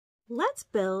Let's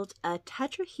build a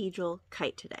tetrahedral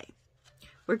kite today.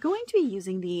 We're going to be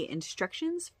using the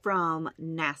instructions from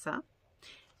NASA.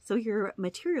 So your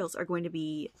materials are going to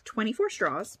be 24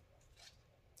 straws,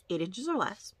 8 inches or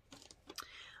less.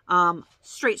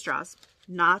 Straight straws,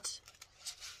 not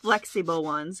flexible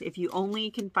ones. If you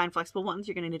only can find flexible ones,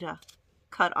 you're going to need to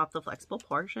cut off the flexible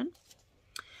portion.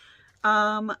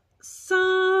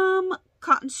 Some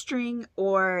cotton string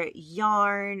or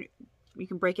yarn. You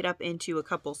can break it up into a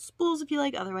couple spools if you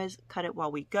like, otherwise cut it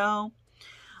while we go.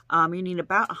 You need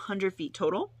about 100 feet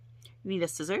total. You need a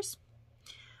scissors.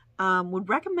 Would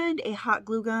recommend a hot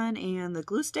glue gun and the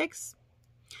glue sticks,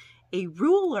 a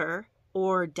ruler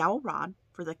or dowel rod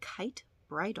for the kite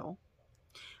bridle,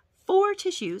 4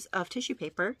 tissues of tissue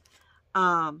paper,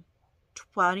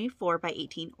 24 by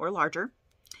 18 or larger,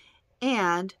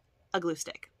 and a glue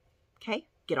stick. Okay,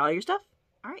 get all your stuff.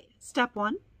 All right, step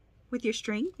 1. With your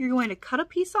string, you're going to cut a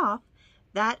piece off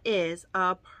that is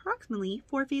approximately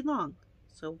 4 feet long.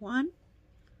 So 1,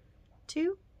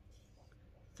 2,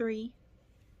 3,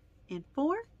 and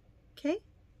 4. Okay,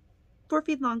 4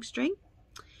 feet long string.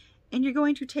 And you're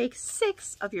going to take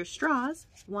 6 of your straws.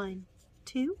 1,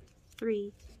 2,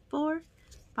 3, 4,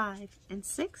 5, and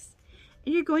 6.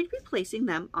 And you're going to be placing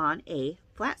them on a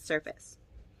flat surface.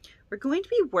 We're going to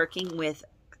be working with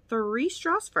 3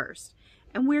 straws first,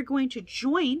 and we're going to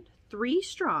join 3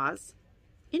 straws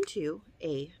into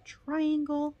a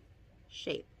triangle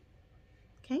shape.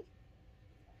 Okay,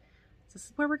 so this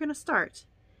is where we're going to start.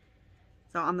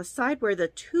 So on the side where the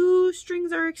 2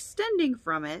 strings are extending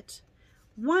from it,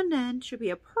 one end should be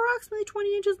approximately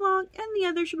 20 inches long and the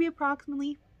other should be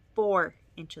approximately 4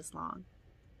 inches long.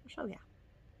 I'll show you.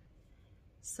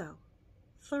 So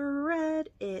thread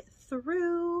it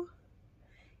through.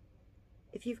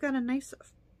 If you've got a nice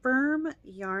firm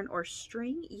yarn or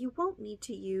string, you won't need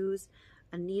to use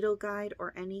a needle guide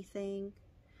or anything.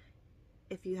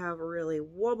 If you have a really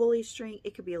wobbly string,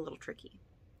 it could be a little tricky.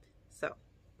 So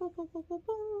we're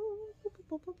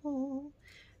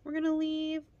going to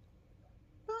leave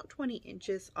about 20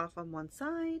 inches off on one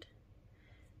side.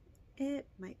 It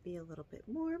might be a little bit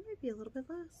more, it might be a little bit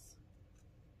less.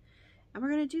 And we're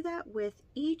going to do that with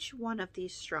each one of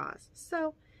these straws.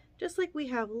 So just like we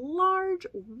have large,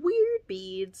 weird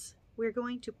beads, we're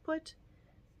going to put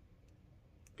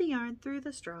the yarn through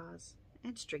the straws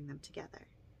and string them together.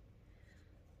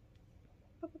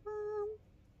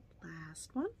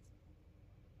 Last one.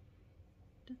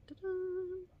 Dun, dun,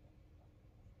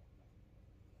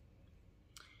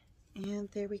 dun. And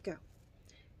there we go.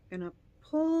 I'm going to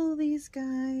pull these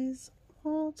guys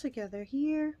all together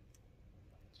here.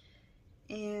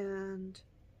 And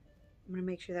I'm going to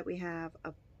make sure that we have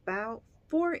about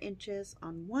 4 inches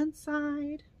on one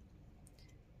side.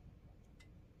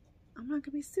 I'm not going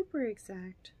to be super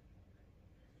exact,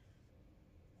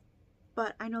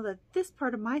 but I know that this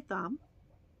part of my thumb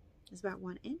is about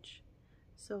 1 inch.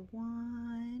 So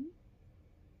 1,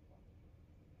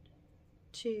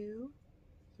 2,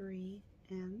 3,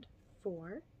 and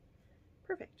 4.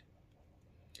 Perfect.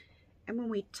 And when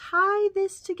we tie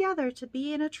this together to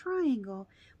be in a triangle,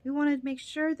 we want to make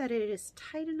sure that it is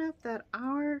tight enough that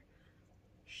our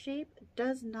shape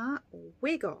does not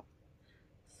wiggle.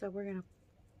 So we're going to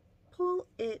pull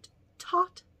it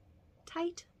taut,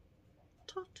 tight,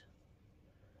 taut.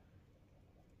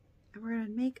 And we're going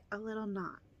to make a little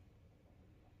knot.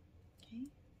 Okay,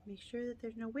 make sure that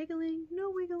there's no wiggling,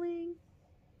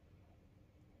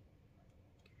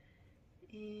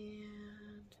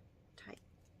 and tight.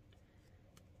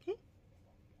 Okay,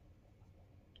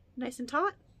 nice and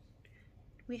taut.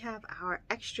 We have our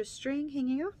extra string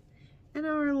hanging off and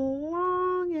our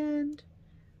long end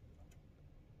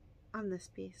on this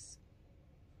piece.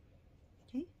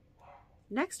 Okay,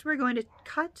 next we're going to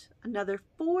cut another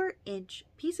 4-inch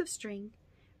piece of string.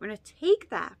 We're going to take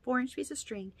that 4-inch piece of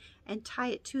string and tie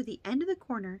it to the end of the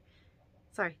corner.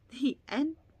 Sorry,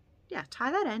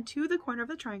 tie that end to the corner of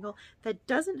the triangle that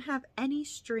doesn't have any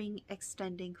string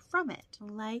extending from it,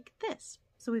 like this.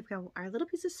 So we've got our little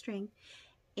piece of string,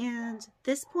 and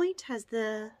this point has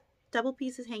the double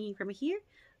pieces hanging from here.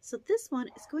 So this one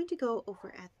is going to go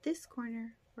over at this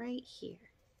corner right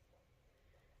here.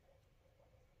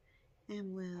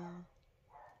 And we'll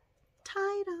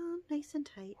tie it on nice and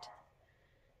tight.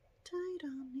 Tie it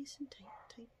on nice and tight,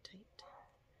 tight, tight.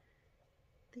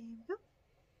 There we go.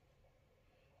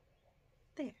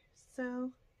 There.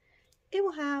 So it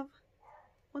will have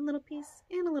one little piece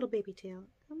and a little baby tail.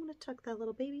 I'm going to tuck that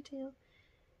little baby tail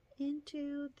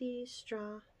into the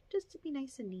straw just to be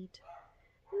nice and neat.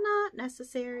 Not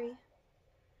necessary,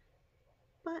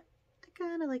 but I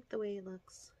kind of like the way it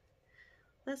looks.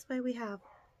 This way we have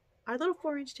our little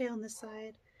 4-inch tail on this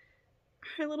side,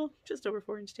 our little just over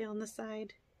 4-inch tail on this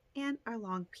side, and our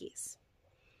long piece.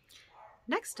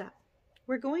 Next up,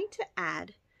 we're going to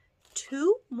add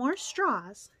 2 more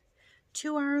straws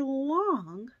to our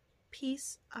long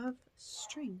piece of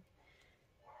string.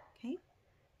 Okay,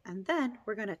 and then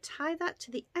we're going to tie that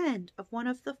to the end of one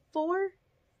of the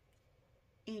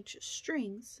 4-inch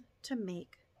strings to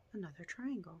make another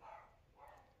triangle.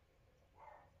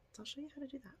 So I'll show you how to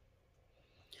do that.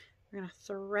 We're going to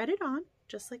thread it on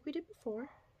just like we did before.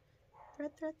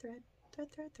 Thread, thread, thread,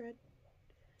 thread, thread, thread,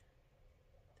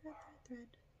 thread, thread,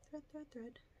 thread, thread,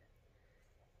 thread.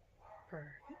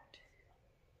 Perfect.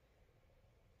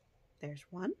 There's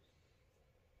one.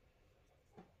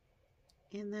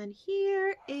 And then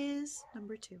here is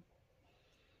number 2.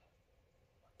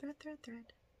 Thread, thread,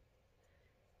 thread.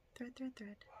 Thread, thread,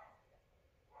 thread.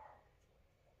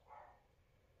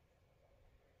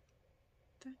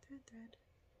 Thread, thread, thread.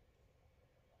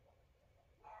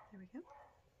 There we go.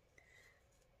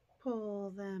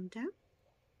 Pull them down.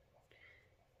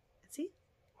 And see?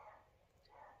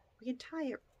 We can tie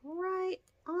it right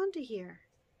onto here.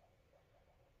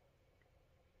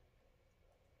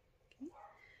 Okay.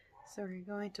 So we're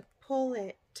going to pull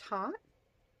it taut.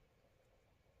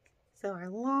 So our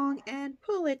long end,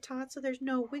 pull it taut so there's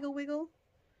no wiggle wiggle.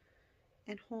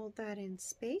 And hold that in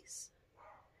space.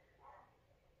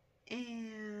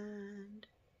 And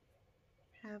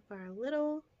have our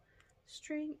little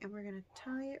string, and we're going to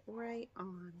tie it right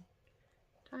on.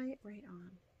 Tie it right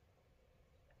on.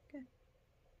 Good.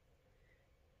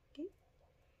 Okay.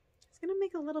 It's going to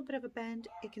make a little bit of a bend.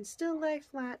 It can still lay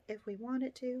flat if we want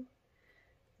it to.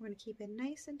 We're going to keep it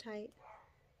nice and tight.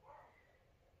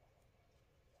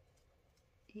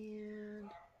 And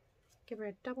give her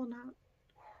a double knot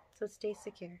so it stays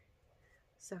secure.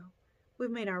 So we've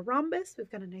made our rhombus.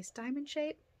 We've got a nice diamond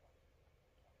shape.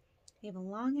 We have a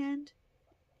long end.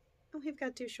 And we've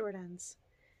got 2 short ends,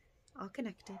 all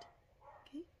connected.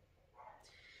 Okay.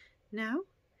 Now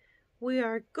we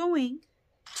are going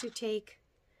to take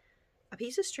a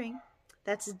piece of string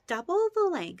that's double the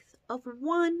length of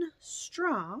 1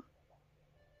 straw,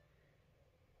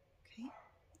 okay,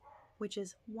 which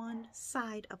is one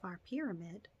side of our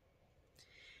pyramid,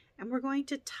 and we're going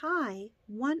to tie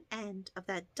one end of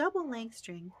that double length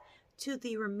string to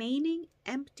the remaining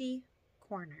empty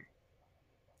corner.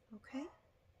 Okay.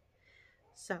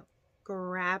 So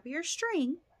grab your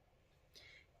string,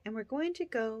 and we're going to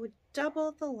go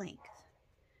double the length.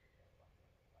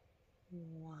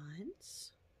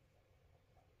 Once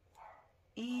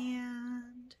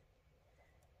and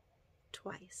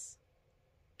twice.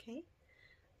 Okay,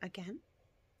 again,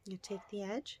 you take the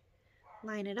edge,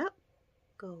 line it up,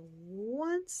 go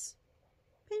once,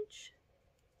 pinch,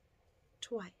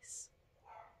 twice.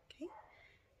 Okay,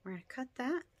 we're going to cut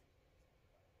that.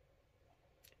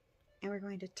 And we're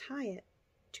going to tie it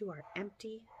to our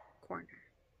empty corner.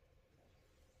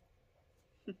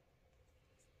 I'm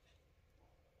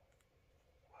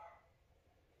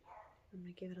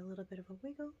going to give it a little bit of a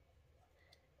wiggle.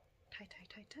 Tight, tight,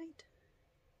 tight, tight.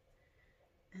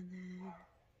 And then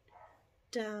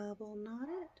double knot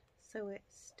it so it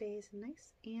stays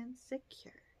nice and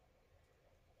secure.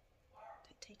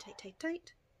 Tight, tight, tight, tight,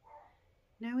 tight.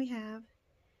 Now we have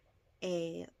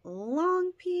a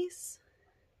long piece,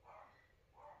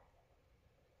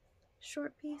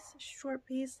 short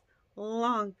piece,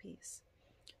 long piece.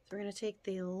 So we're going to take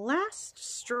the last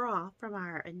straw from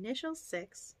our initial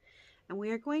 6, and we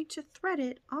are going to thread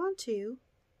it onto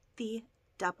the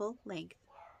double length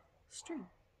string.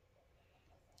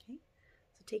 Okay,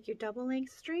 so take your double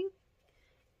length string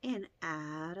and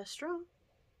add a straw.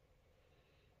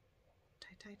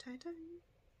 Tie, tie, tie, tie.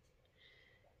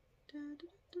 Da, da,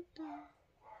 da, da.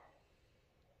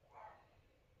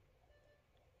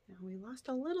 Now we lost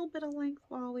a little bit of length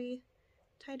while we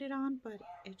tied it on, but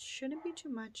it shouldn't be too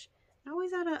much. I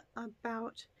always add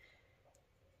about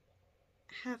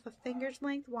half a finger's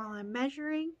length while I'm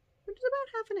measuring, which is about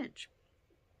half an inch.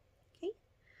 Okay,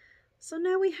 so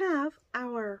now we have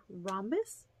our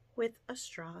rhombus with a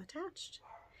straw attached.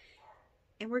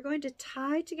 And we're going to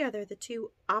tie together the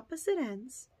 2 opposite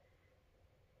ends,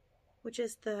 which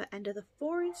is the end of the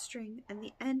 4-inch string and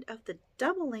the end of the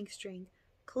double length string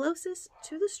closest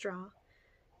to the straw,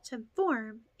 to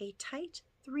form a tight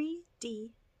 3D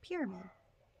pyramid.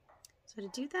 So to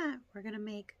do that, we're going to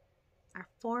make our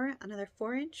another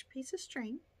 4-inch piece of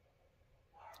string.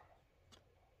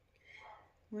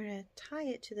 We're going to tie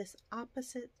it to this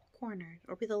opposite corner.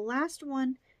 It'll be the last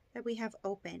one that we have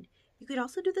open. You could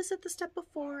also do this at the step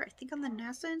before. I think on the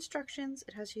NASA instructions,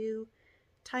 it has you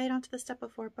tie it onto the step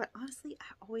before, but honestly,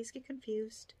 I always get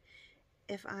confused.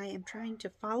 if I am trying to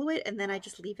follow it and then I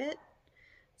just leave it.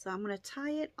 So I'm going to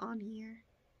tie it on here,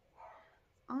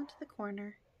 onto the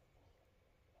corner.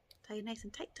 Tie it nice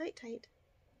and tight, tight, tight.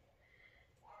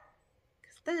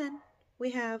 Because then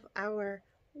we have our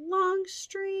long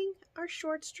string, our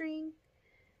short string,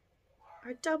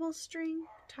 our double string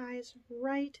ties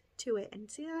right to it. And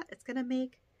see that? It's going to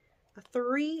make a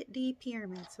 3D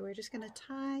pyramid. So we're just going to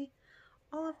tie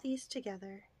all of these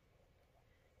together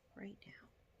right now.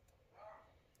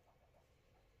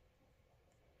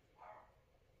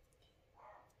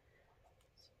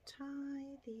 So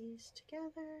tie these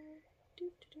together.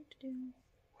 Do, do, do, do, do.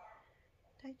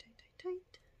 Tight, tight, tight,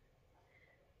 tight.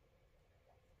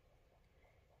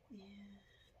 And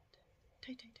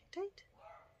tight, tight, tight, tight.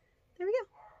 There we go.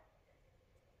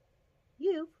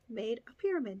 You've made a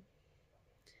pyramid.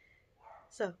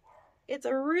 So it's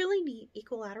a really neat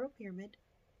equilateral pyramid.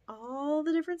 All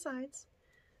the different sides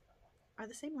are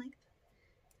the same length.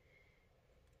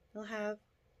 You'll have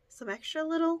some extra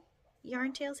little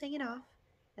yarn tails hanging off,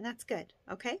 and that's good,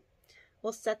 okay?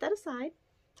 We'll set that aside,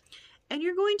 and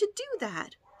you're going to do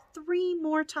that 3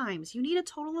 more times. You need a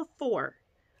total of 4,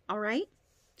 all right?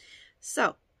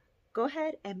 So go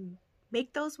ahead and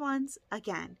make those ones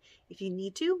again. If you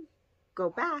need to, go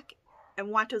back and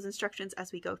watch those instructions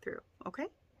as we go through, okay?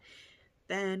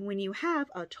 Then when you have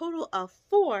a total of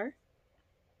 4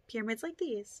 pyramids like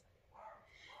these,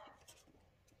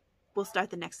 we'll start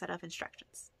the next set of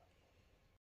instructions.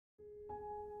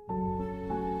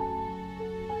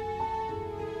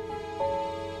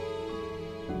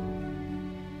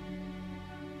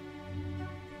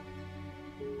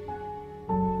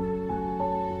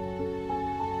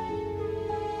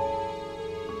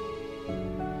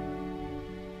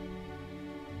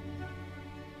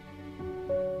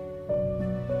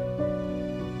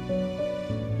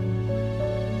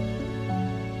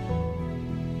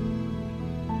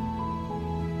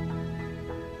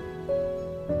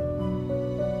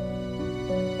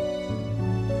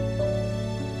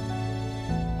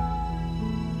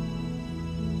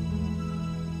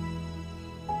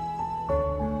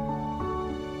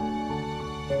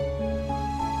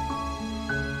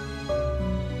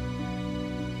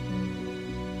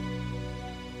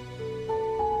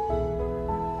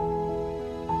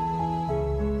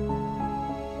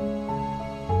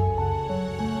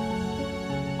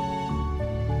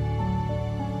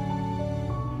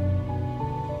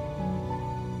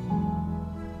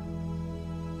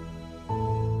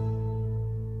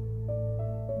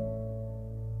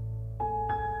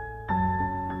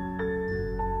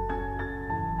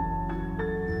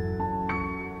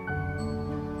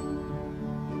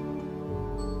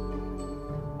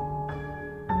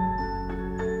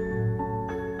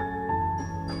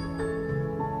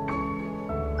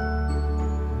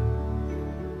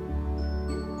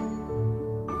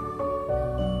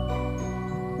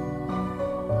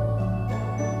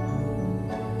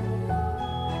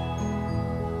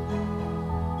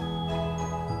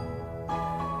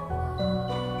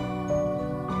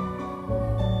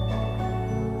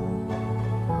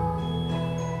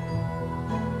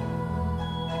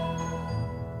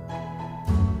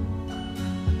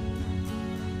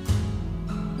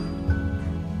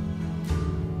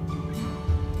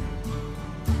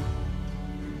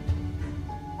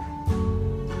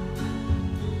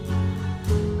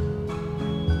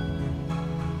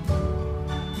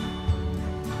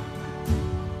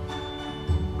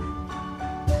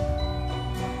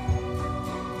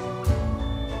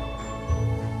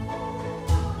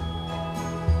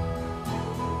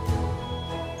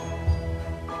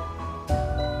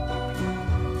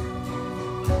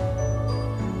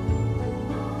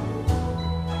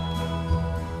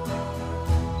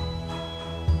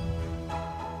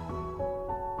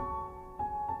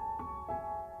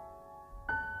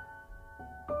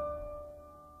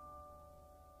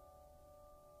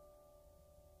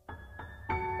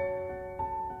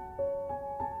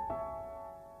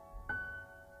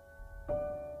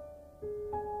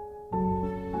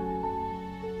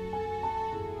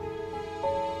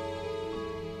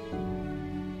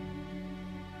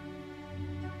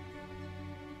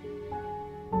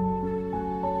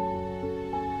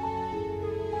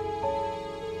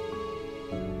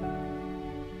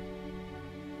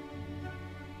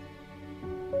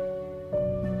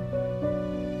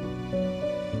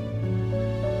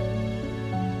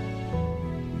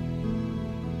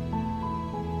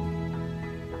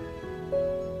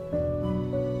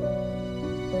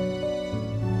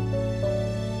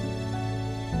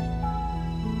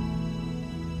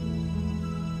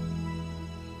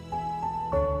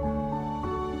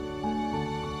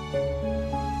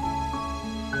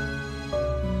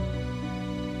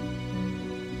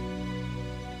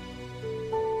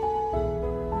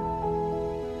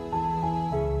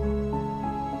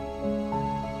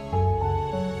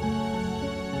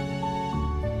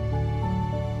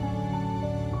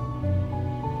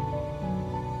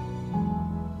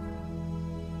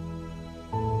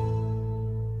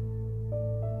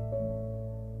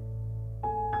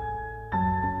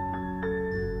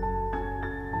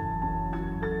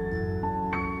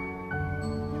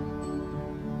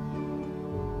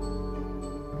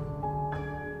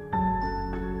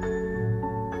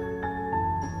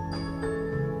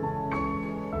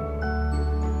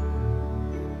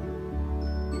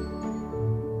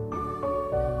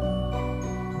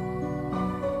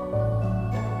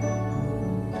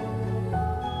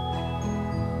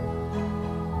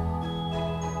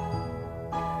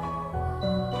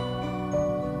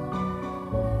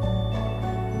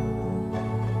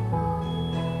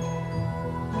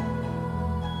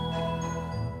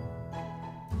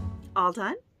 All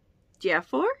done? Do you have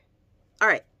 4? All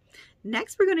right.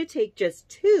 Next, we're going to take just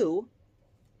 2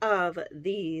 of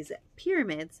these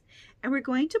pyramids and we're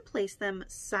going to place them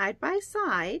side by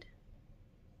side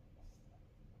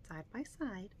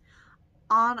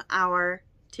on our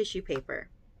tissue paper.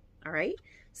 All right.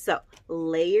 So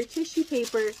lay your tissue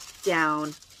paper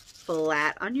down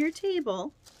flat on your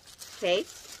table. Okay.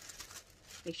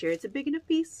 Make sure it's a big enough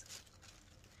piece.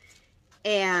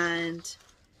 And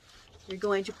you're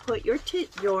going to put your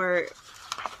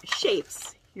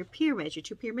shapes, your pyramids, your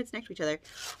 2 pyramids next to each other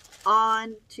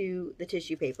onto the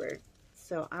tissue paper.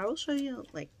 So I will show you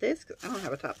like this because I don't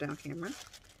have a top-down camera.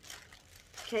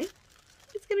 Okay,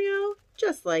 it's gonna go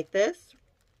just like this.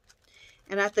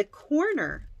 And at the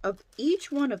corner of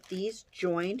each one of these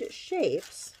joined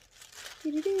shapes,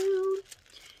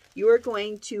 you are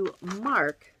going to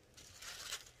mark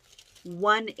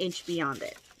 1 inch beyond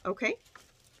it. Okay,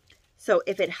 so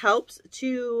if it helps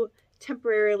to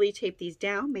temporarily tape these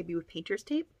down, maybe with painter's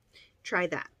tape, try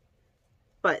that.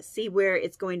 But see where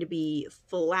it's going to be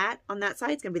flat on that side?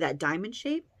 It's going to be that diamond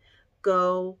shape.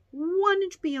 Go 1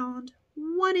 inch beyond,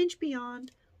 1 inch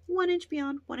beyond, 1 inch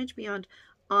beyond, 1 inch beyond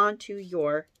onto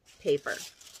your paper.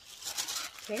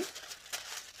 Okay?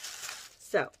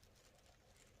 So,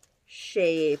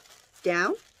 shape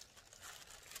down,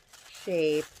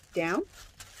 shape down.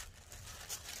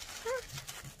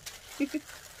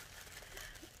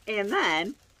 And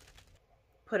then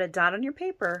put a dot on your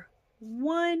paper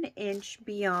 1 inch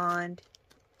beyond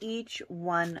each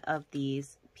one of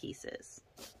these pieces.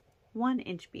 1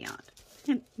 inch beyond.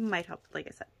 It might help, like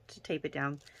I said, to tape it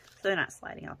down so they're not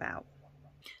sliding up out.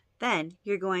 Then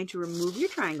you're going to remove your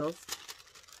triangles,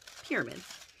 pyramids,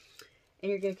 and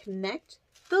you're going to connect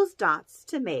those dots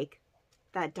to make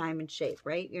that diamond shape,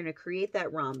 right? You're going to create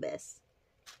that rhombus.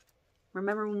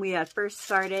 Remember when we had first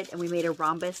started and we made a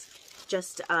rhombus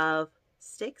just of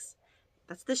sticks?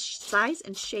 That's the size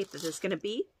and shape that it's going to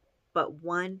be, but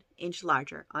 1 inch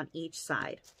larger on each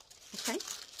side. Okay?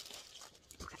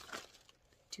 Okay.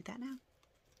 Do that now.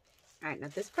 All right, now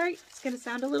this part is going to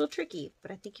sound a little tricky,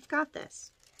 but I think you've got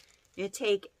this. You're going to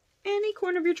take any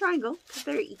corner of your triangle, because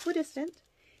they're equidistant,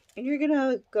 and you're going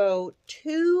to go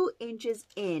 2 inches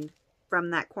in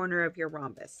from that corner of your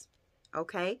rhombus.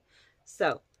 Okay?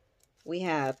 So, we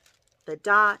have the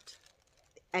dot,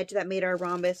 edge that made our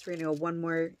rhombus. We're going to go 1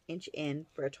 more inch in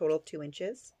for a total of 2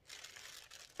 inches.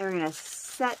 And we're going to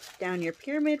set down your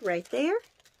pyramid right there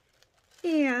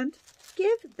and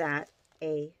give that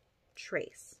a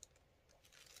trace.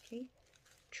 Okay,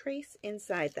 trace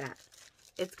inside that.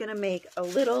 It's going to make a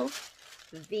little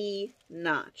V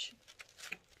notch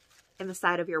in the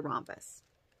side of your rhombus.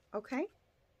 Okay?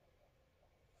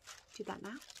 Do that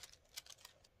now.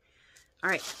 All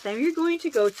right, then you're going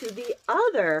to go to the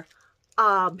other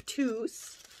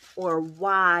obtuse or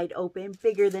wide open,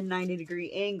 bigger than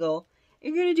 90-degree angle.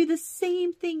 And you're going to do the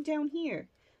same thing down here.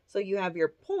 So you have your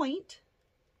point.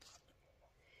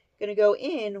 Going to go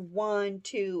in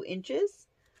 1-2 inches.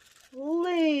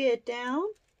 Lay it down.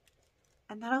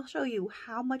 And that'll show you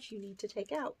how much you need to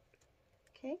take out.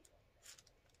 Okay?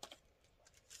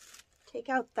 Take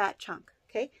out that chunk.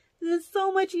 Okay? This is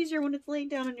so much easier when it's laying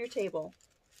down on your table.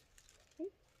 Okay?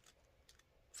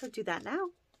 So do that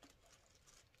now.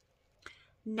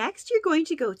 Next, you're going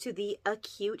to go to the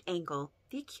acute angle.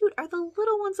 The acute are the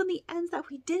little ones on the ends that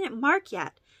we didn't mark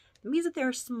yet. It means that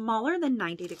they're smaller than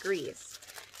 90 degrees.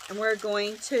 And we're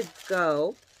going to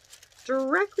go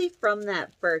directly from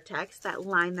that vertex, that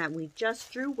line that we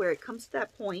just drew where it comes to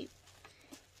that point.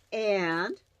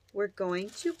 And we're going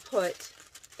to put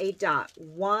a dot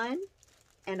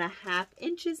 1.5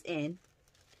 inches in.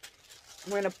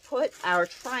 We're going to put our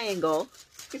triangle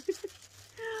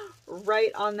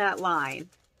right on that line.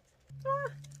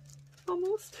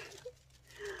 Almost.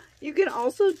 You can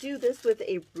also do this with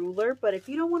a ruler, but if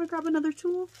you don't want to grab another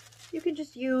tool, you can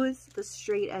just use the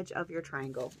straight edge of your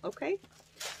triangle, okay?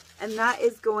 And that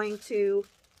is going to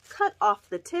cut off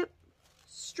the tip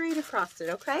straight across it,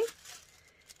 okay?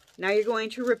 Now you're going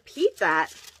to repeat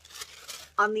that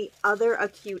on the other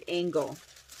acute angle.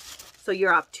 So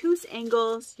your obtuse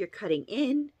angles, you're cutting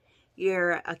in.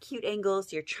 Your acute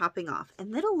angles, you're chopping off.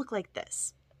 And it'll look like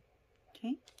this.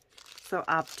 Okay? So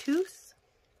obtuse,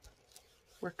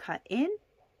 we're cut in.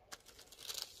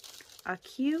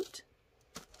 Acute,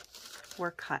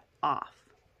 we're cut off.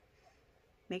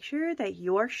 Make sure that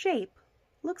your shape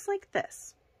looks like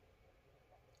this.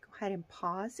 Go ahead and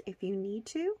pause if you need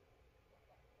to.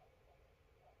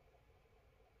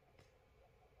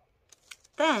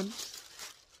 Then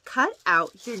cut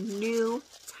out your new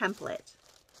template.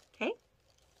 Okay?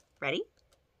 Ready?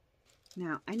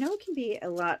 Now, I know it can be a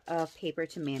lot of paper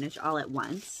to manage all at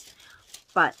once,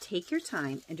 but take your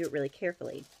time and do it really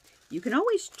carefully. You can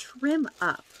always trim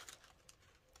up,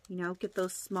 you know, get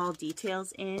those small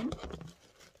details in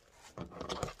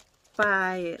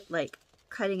by like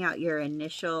cutting out your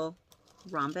initial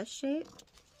rhombus shape.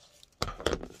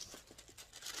 But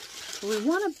we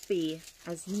want to be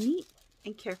as neat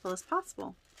and careful as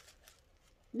possible.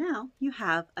 Now you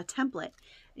have a template.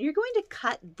 And you're going to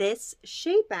cut this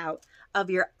shape out of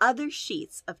your other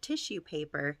sheets of tissue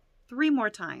paper 3 more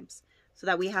times so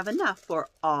that we have enough for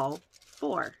all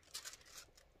 4.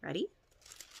 Ready?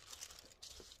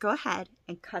 Go ahead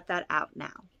and cut that out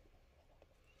now.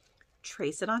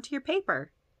 Trace it onto your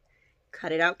paper.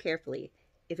 Cut it out carefully.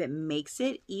 If it makes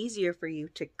it easier for you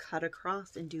to cut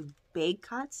across and do big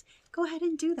cuts, go ahead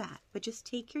and do that, but just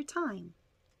take your time.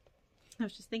 I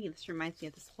was just thinking, this reminds me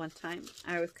of this one time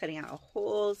I was cutting out a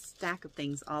whole stack of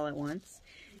things all at once.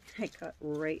 I cut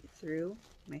right through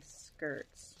my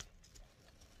skirts.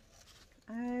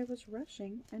 I was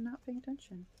rushing and not paying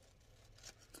attention.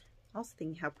 Also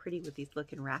thinking how pretty would these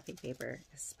look in wrapping paper,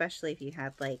 especially if you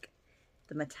had like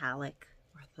the metallic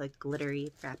or the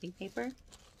glittery wrapping paper.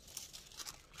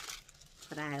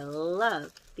 But I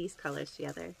love these colors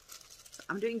together. So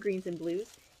I'm doing greens and blues.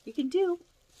 You can do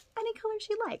any colors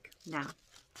you like. Now,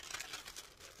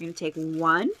 you're going to take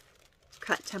one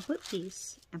cut template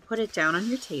piece and put it down on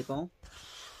your table.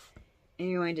 And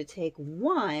you're going to take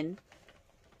one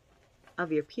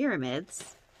of your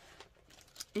pyramids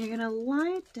and you're going to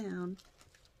lie it down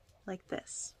like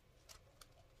this.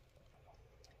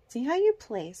 See how you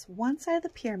place one side of the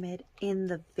pyramid in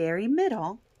the very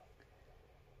middle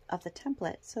of the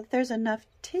template so that there's enough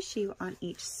tissue on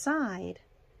each side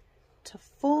to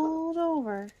fold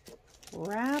over,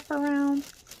 wrap around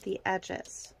the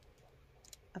edges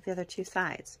of the other 2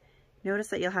 sides. Notice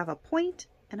that you'll have a point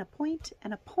and a point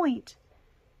and a point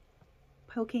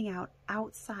poking out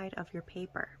outside of your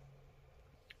paper.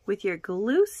 With your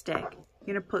glue stick,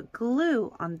 you're going to put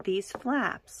glue on these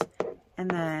flaps and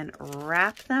then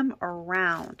wrap them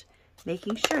around,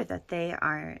 making sure that they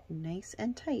are nice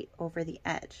and tight over the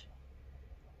edge.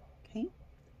 Okay,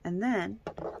 and then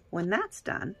when that's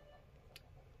done,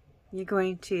 you're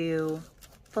going to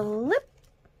flip.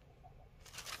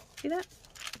 See that?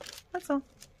 That's all.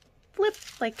 Flip,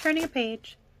 like turning a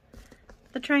page,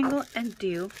 the triangle, and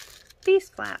do these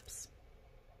flaps.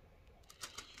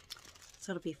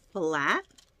 So it'll be flat,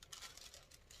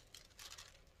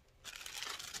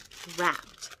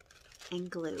 wrapped, and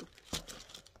glue.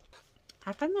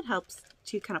 I find that helps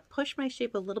to kind of push my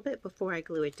shape a little bit before I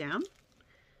glue it down.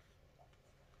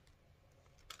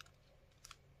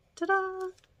 Ta-da!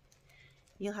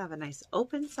 You'll have a nice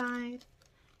open side.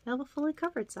 You'll have a fully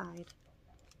covered side.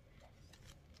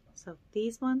 So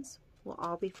these ones will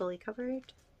all be fully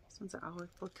covered. These ones are all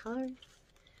fully colored.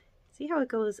 See how it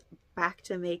goes back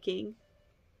to making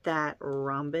that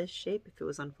rhombus shape if it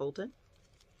was unfolded?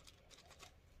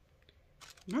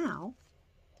 Now,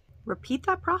 repeat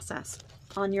that process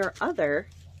on your other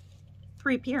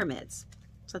 3 pyramids.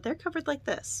 So they're covered like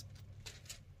this.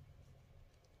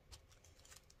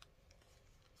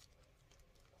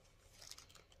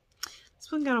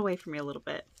 This one got away from me a little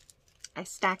bit. I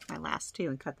stacked my last 2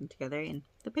 and cut them together and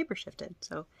the paper shifted.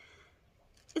 So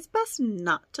it's best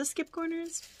not to skip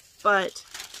corners, but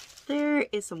there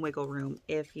is some wiggle room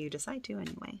if you decide to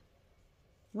anyway.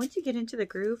 Once you get into the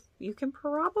groove, you can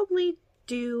probably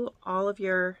do all of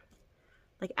your,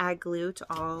 like add glue to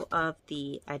all of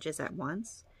the edges at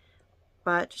once.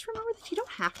 But just remember that you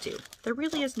don't have to. There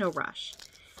really is no rush.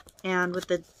 And with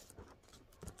the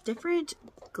different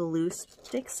glue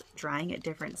sticks drying at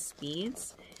different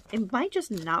speeds, it might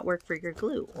just not work for your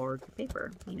glue or your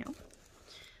paper, you know.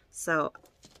 So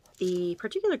the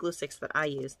particular glue sticks that I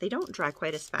use, they don't dry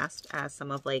quite as fast as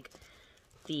some of like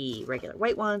the regular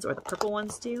white ones or the purple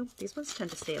ones do. These ones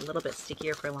tend to stay a little bit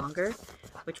stickier for longer,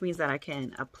 which means that I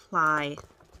can apply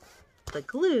the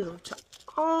glue to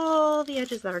all the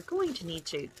edges that are going to need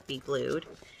to be glued,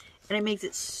 and it makes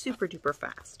it super duper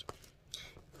fast.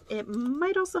 It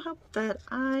might also help that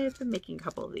I've been making a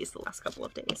couple of these the last couple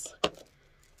of days.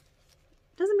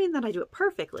 Doesn't mean that I do it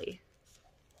perfectly,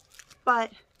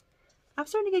 but I'm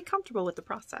starting to get comfortable with the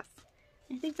process.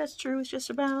 I think that's true with just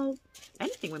about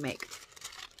anything we make.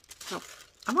 So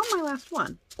I'm on my last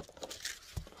one.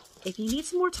 If you need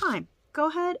some more time, go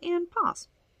ahead and pause.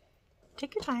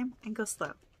 Take your time and go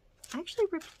slow. I actually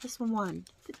ripped this one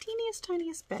the teeniest,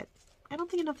 tiniest bit. I don't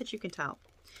think enough that you can tell.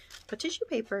 But tissue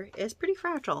paper is pretty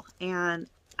fragile, and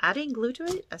adding glue to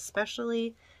it,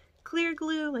 especially clear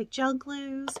glue like gel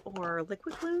glues or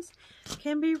liquid glues,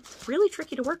 can be really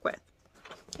tricky to work with.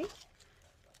 Okay,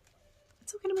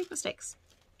 it's okay to make mistakes.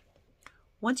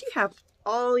 Once you have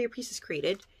all your pieces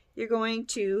created, you're going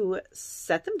to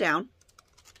set them down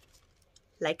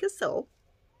like so.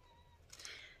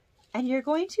 And you're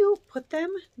going to put them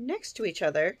next to each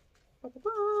other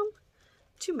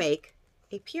to make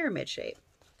a pyramid shape.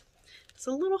 It's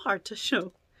a little hard to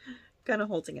show, kind of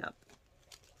holding up,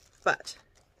 but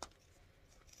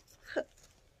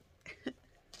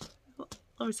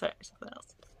let me try something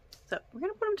else. So we're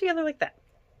going to put them together like that.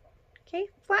 Okay,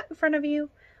 flat in front of you.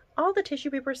 All the tissue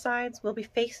paper sides will be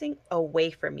facing away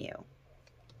from you.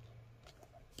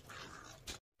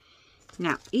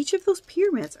 Now, each of those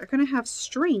pyramids are going to have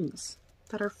strings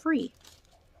that are free.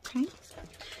 Okay,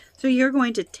 so you're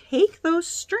going to take those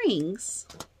strings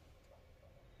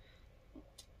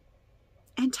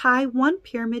and tie one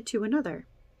pyramid to another.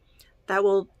 That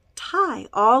will tie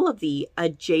all of the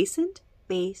adjacent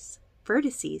base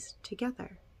vertices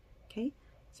together. Okay,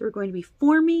 so we're going to be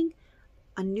forming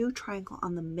a new triangle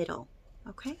on the middle.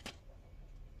 Okay,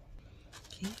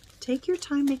 take your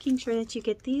time making sure that you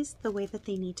get these the way that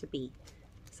they need to be.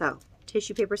 So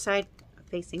tissue paper side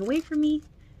facing away from me,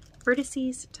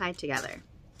 vertices tied together.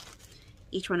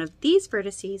 Each one of these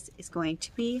vertices is going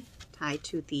to be tied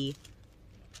to the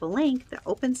blank, the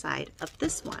open side of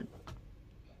this one.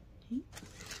 Okay.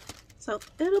 So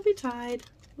it'll be tied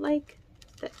like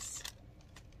this.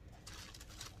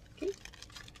 Okay.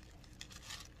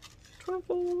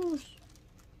 Truffles.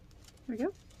 There we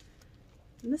go.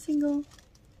 And the single,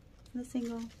 and the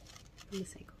single, and the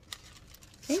single.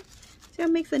 Okay. See how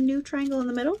it makes a new triangle in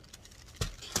the middle?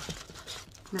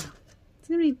 Now, it's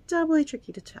going to be doubly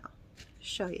tricky to tell.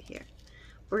 Show you here.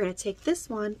 We're going to take this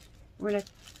one, we're going to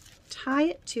tie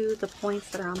it to the points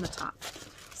that are on the top.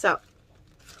 So,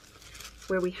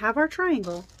 where we have our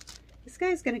triangle, this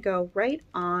guy's going to go right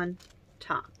on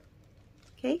top.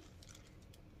 Okay?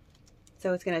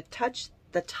 So it's going to touch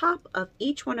the top of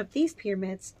each one of these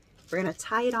pyramids. We're going to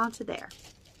tie it onto there.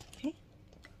 Okay?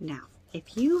 Now,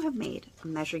 if you have made a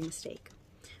measuring mistake,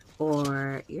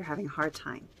 or you're having a hard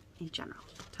time in general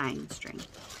tying the string,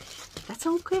 that's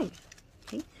okay.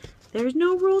 Okay? There's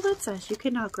no rule that says you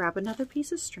cannot grab another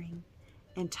piece of string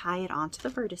and tie it onto the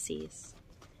vertices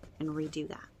and redo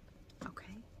that.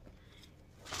 Okay?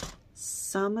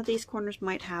 Some of these corners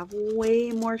might have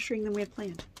way more string than we had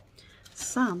planned.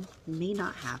 Some may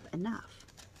not have enough.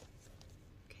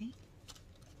 Okay?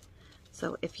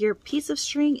 So if your piece of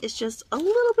string is just a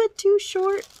little bit too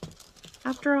short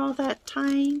after all that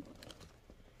tying,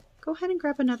 go ahead and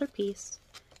grab another piece,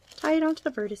 tie it onto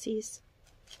the vertices,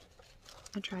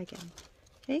 and try again.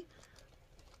 Okay?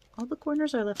 All the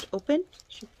corners are left open.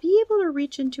 Should be able to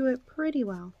reach into it pretty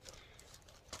well.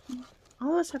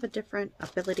 All of us have a different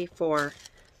ability for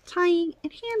tying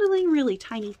and handling really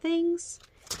tiny things,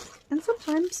 and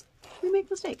sometimes we make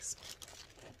mistakes.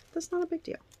 That's not a big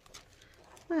deal.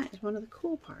 That is one of the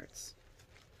cool parts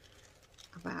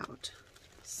about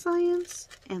science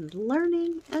and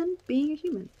learning and being a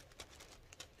human.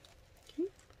 Okay.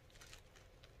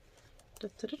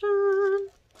 Da-da-da-da.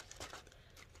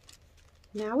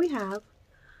 Now we have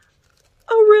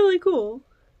a really cool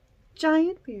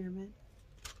giant pyramid.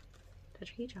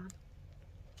 Tetrahedron.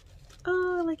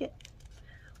 Oh, I like it.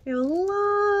 We have a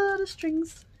lot of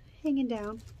strings hanging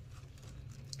down.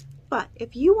 But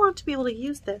if you want to be able to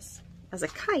use this as a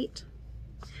kite,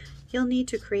 you'll need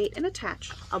to create and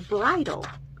attach a bridle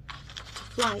to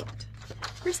fly it.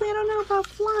 Personally, I don't know about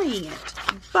flying it,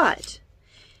 but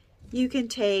you can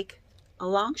take a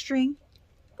long string,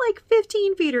 like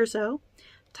 15 feet or so,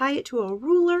 tie it to a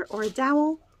ruler or a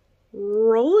dowel,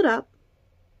 roll it up,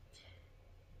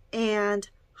 and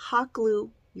hot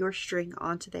glue your string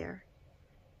onto there.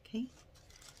 Okay?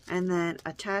 And then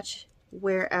attach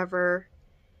wherever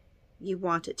you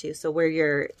want it to. So where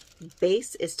your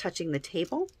base is touching the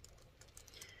table,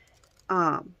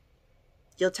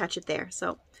 you'll touch it there.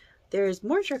 So there's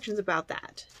more instructions about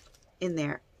that in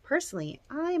there. Personally,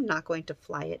 I am not going to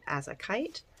fly it as a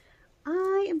kite.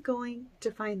 I am going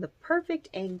to find the perfect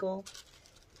angle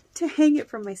to hang it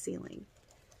from my ceiling,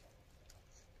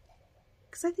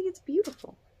 because I think it's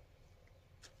beautiful.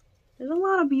 There's a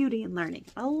lot of beauty in learning,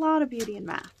 a lot of beauty in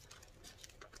math.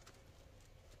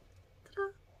 Ta-da.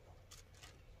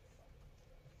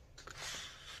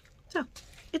 So,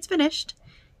 it's finished.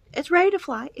 It's ready to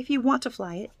fly if you want to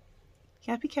fly it.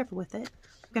 You have to be careful with it.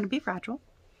 It's going to be fragile.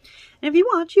 And if you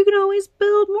want, you can always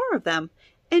build more of them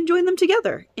and join them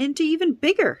together into even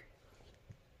bigger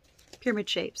pyramid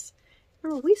shapes.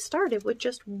 Remember, we started with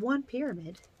just one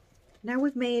pyramid. Now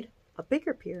we've made a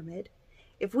bigger pyramid.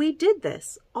 If we did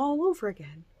this all over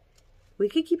again, we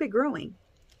could keep it growing.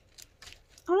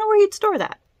 I don't know where you'd store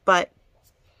that, but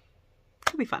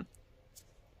It'll be fun.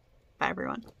 Bye,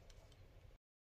 everyone.